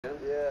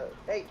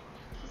Hey,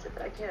 he said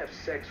that I can't have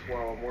sex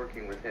while I'm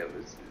working with him.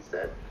 Is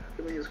that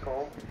really his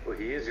call? Well,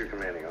 he is your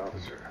commanding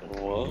officer.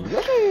 What?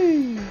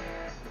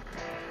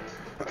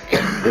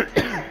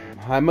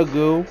 Hi,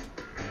 Magoo.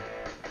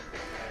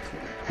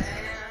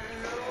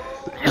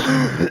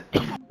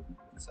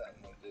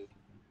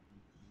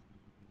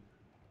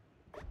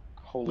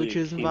 Holy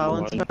Witches and King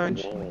violence, Lion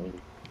Orange.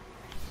 One.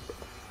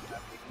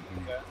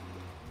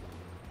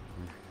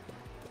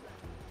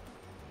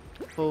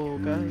 Fall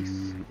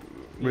Guys.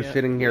 We're Yeah,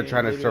 sitting here we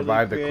trying to literally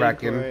survive the created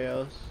Kraken.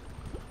 Oreos.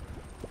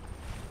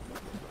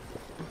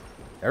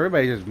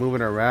 Everybody's just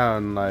moving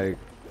around like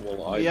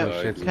Well, I Yep.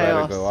 died. shit's Chaos.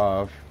 about to go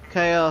off.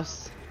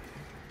 Chaos.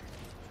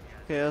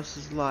 Chaos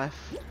is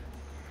life.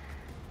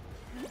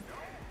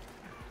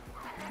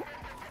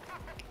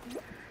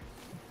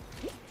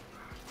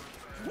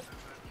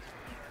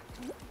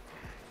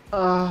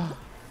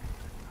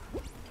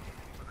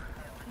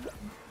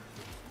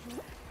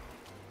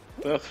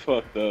 That's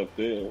fucked up,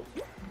 damn.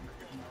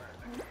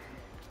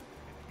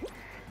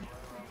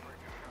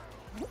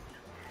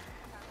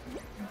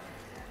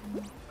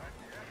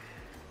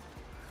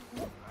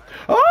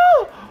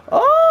 Oh!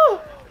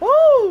 Oh!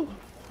 Oh!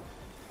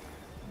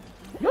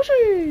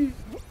 Yoshi!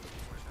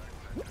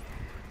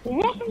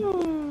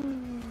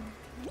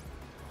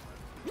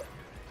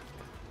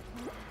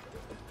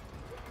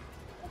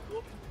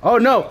 Oh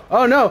no!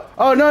 Oh no!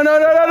 Oh no! No!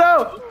 No! No!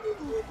 No!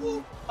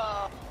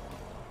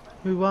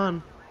 Who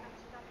won?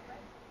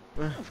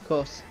 Of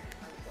course.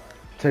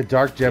 To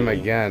Dark Gem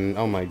again.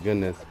 Oh my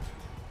goodness.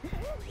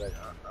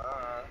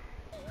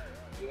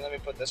 Let me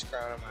put this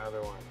crown on my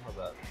other one. Hold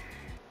up.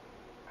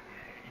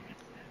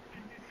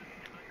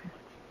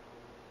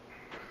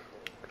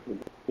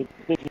 I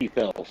think he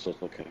fell, so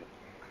it's okay.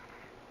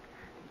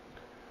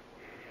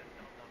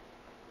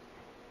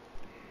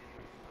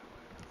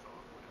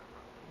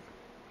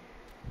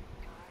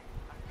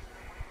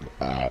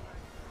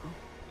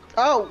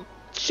 Oh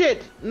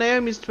shit!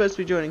 Naomi's supposed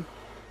to be joining.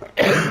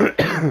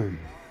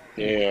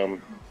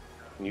 Damn.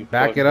 You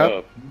Back fucked it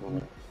up.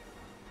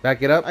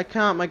 Back it up. I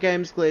can't. My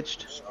game's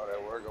glitched.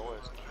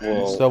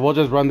 Well, So we'll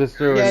just run this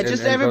through. Yeah, and,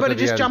 just and go everybody to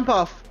the just end. jump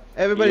off.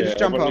 Everybody yeah, just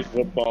jump everybody off.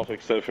 jump off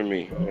except for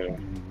me. Yeah.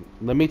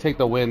 Let me take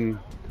the win.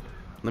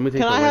 Let me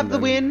take Can the I win. have the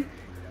then. win?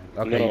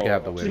 Okay, No. you can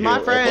have the She's win. my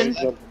Here, friend.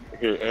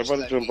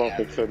 Everybody jump off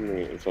except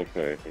me. It's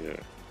okay. Yeah.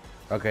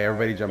 Okay,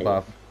 everybody jump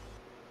off.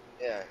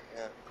 Yeah.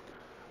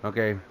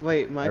 Okay,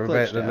 Wait, my everybody,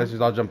 glitched out. let's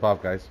just all jump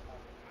off, guys.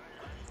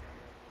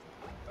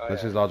 Oh,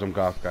 Let's yeah. just all jump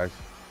off, guys.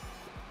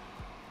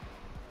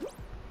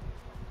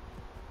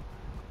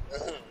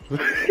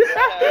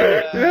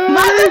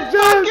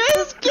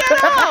 Motherfuckers,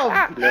 get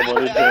off!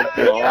 Nobody jumped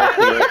off.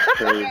 That's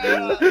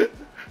crazy.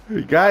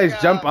 Guys,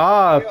 jump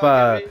off.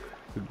 God,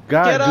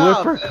 Get do off.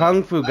 it for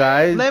Kung Fu,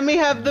 guys. Let me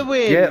have the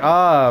win. Get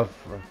off.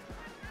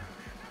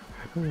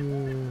 I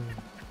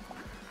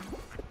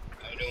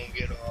don't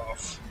get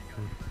off.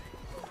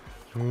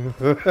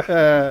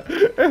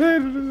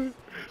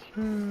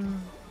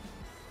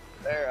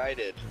 There, I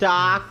did.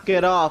 Doc,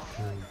 get off.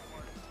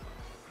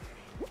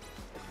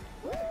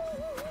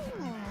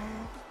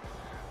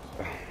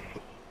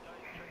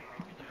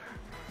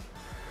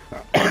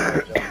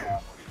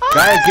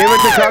 Guys, give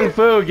it to Kung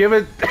Fu. Give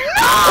it.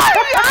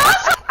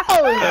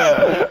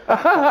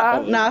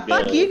 Nah,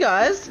 fuck you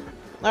guys.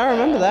 I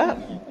remember that.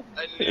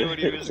 I knew what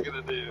he was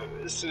gonna do.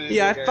 As soon as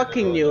Yeah, I the guy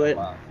fucking did knew it. it.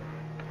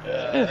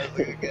 Yeah,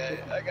 look at guy.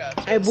 I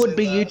got you. It would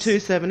be Say you less. two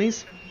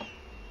 70s.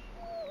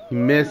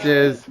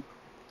 Misses.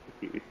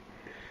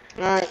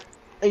 Alright,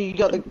 you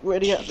got the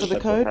ready up for the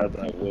code? Have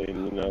that way,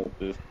 you know,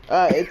 this.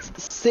 It's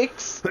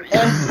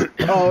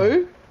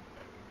 6SO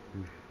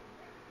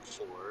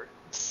 4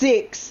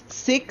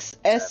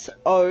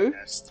 6SO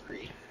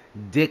S3.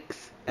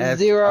 Dix. S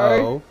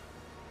Zero.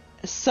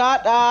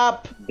 Shut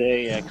up.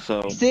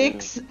 DXO.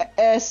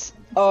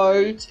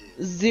 6SO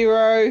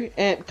 0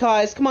 and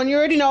guys, come on, you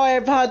already know I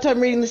have a hard time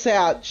reading this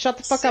out. Shut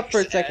the fuck up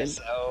for a second.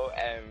 SOMP.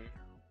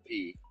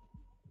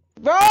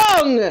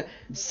 Wrong!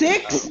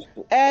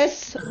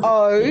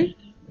 6SO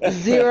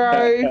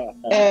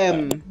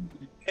 0M.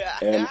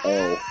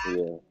 MO,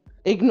 yeah.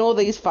 Ignore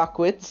these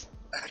fuckwits.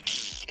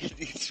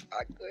 These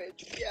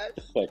fuckwits, yes.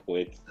 Fuck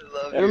with. I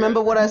love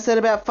Remember what I said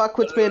about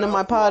fuckwits being in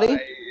my party? Yeah,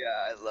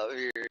 I love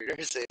hearing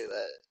her say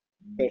that.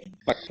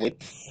 Fuck with.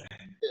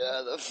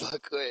 Yeah, the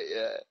fuckwit,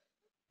 yeah.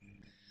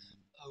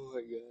 Oh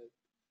my god.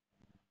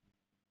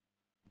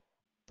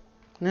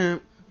 No.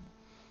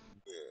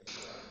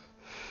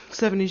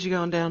 70s, you're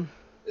going down.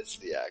 It's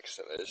the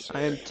accent, I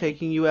swear. I am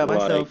taking you out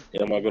myself.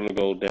 Like, am I gonna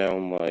go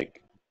down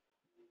like?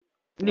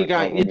 You're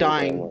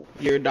dying.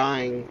 You're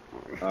dying.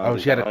 Oh,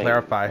 she had to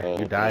clarify.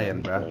 You're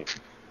dying, bro.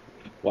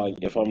 Like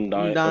if I'm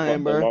dying, You're dying,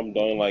 if bro. I'm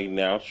dying like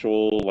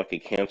natural, like a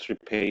cancer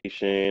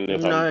patient.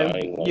 If No, I'm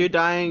dying like, you're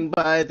dying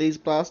by these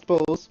blast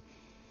balls.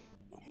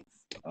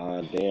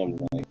 damn,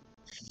 like.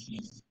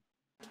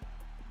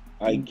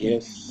 I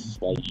guess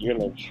like you're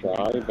gonna try,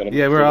 but I'm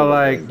Yeah, we're still all gonna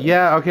like, go.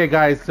 yeah, okay,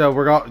 guys. So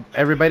we're all,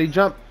 everybody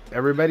jump.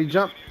 Everybody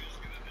jump.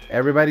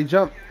 Everybody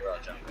jump. We're all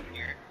jumping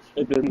here.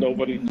 And then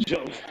nobody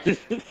jumps.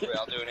 We're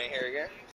all doing it here again?